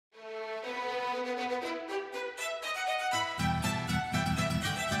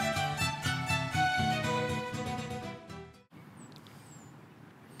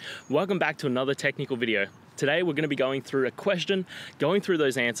Welcome back to another technical video. Today we're going to be going through a question, going through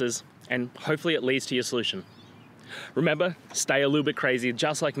those answers, and hopefully it leads to your solution. Remember, stay a little bit crazy,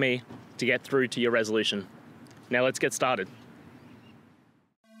 just like me, to get through to your resolution. Now let's get started.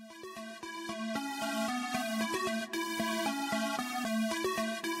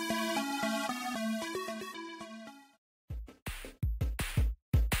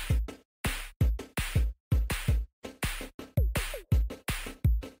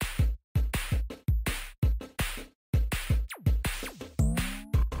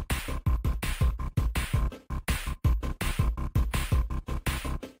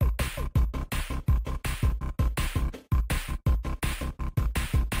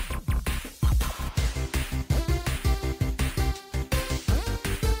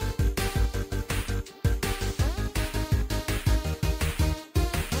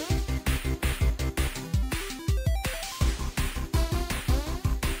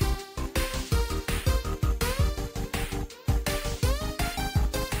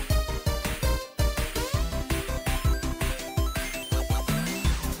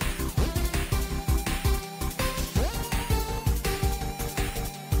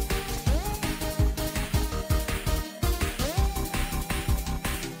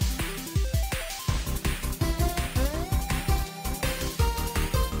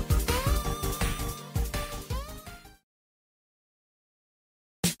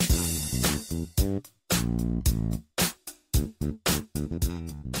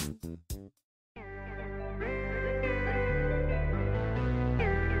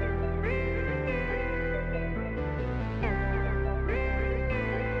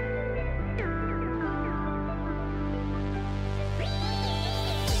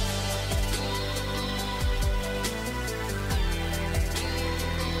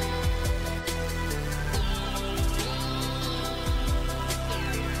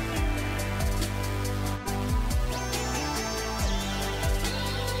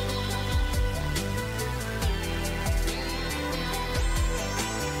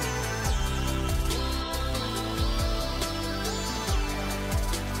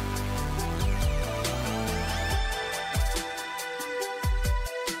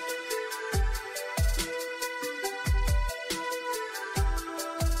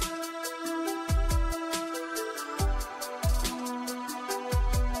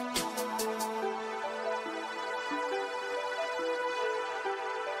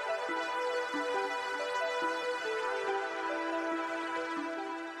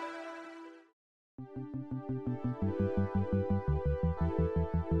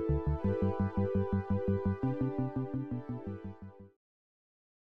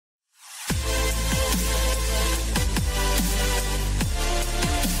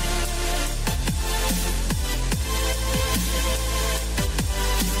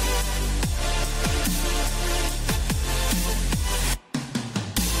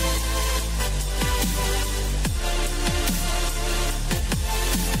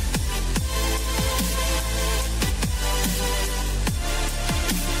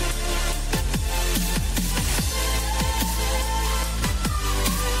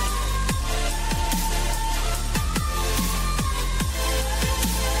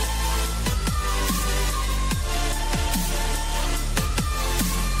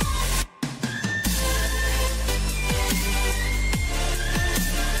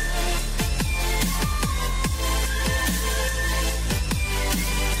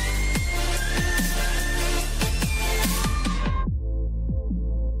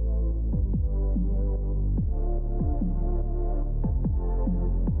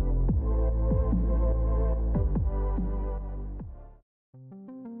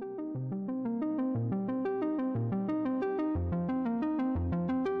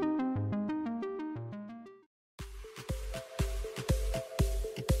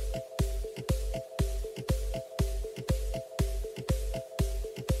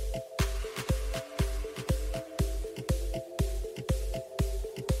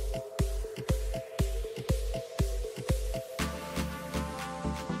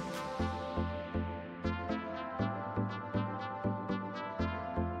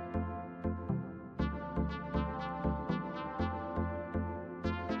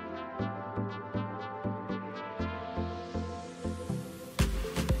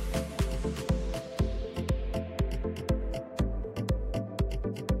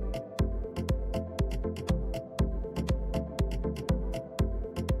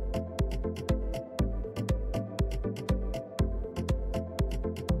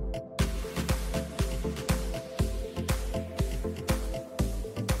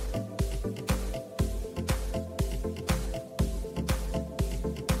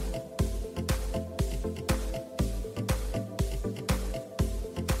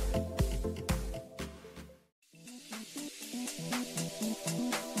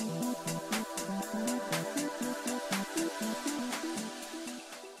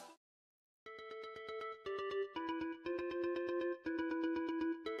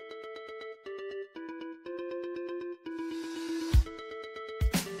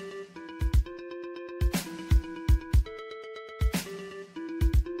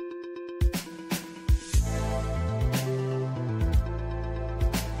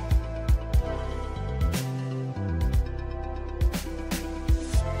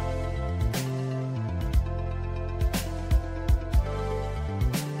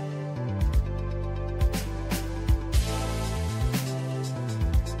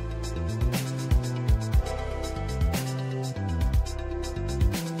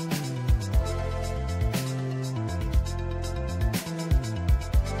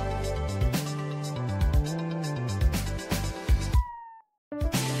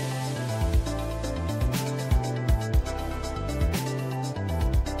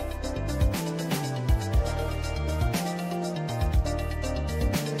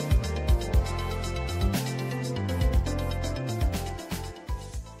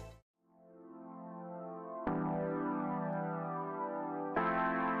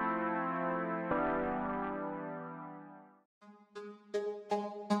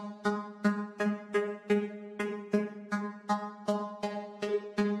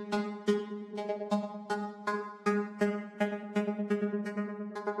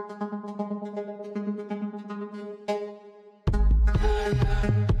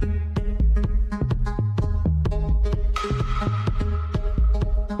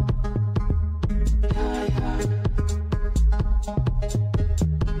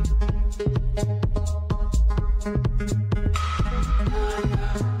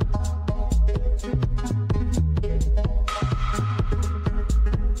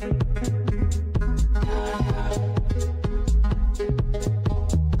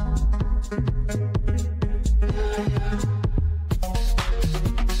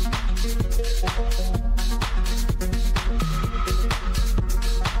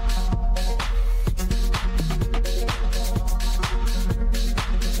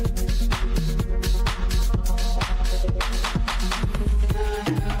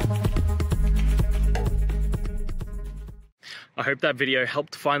 I hope that video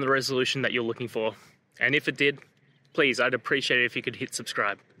helped find the resolution that you're looking for. And if it did, please, I'd appreciate it if you could hit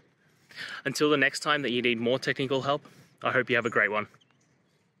subscribe. Until the next time that you need more technical help, I hope you have a great one.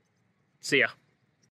 See ya.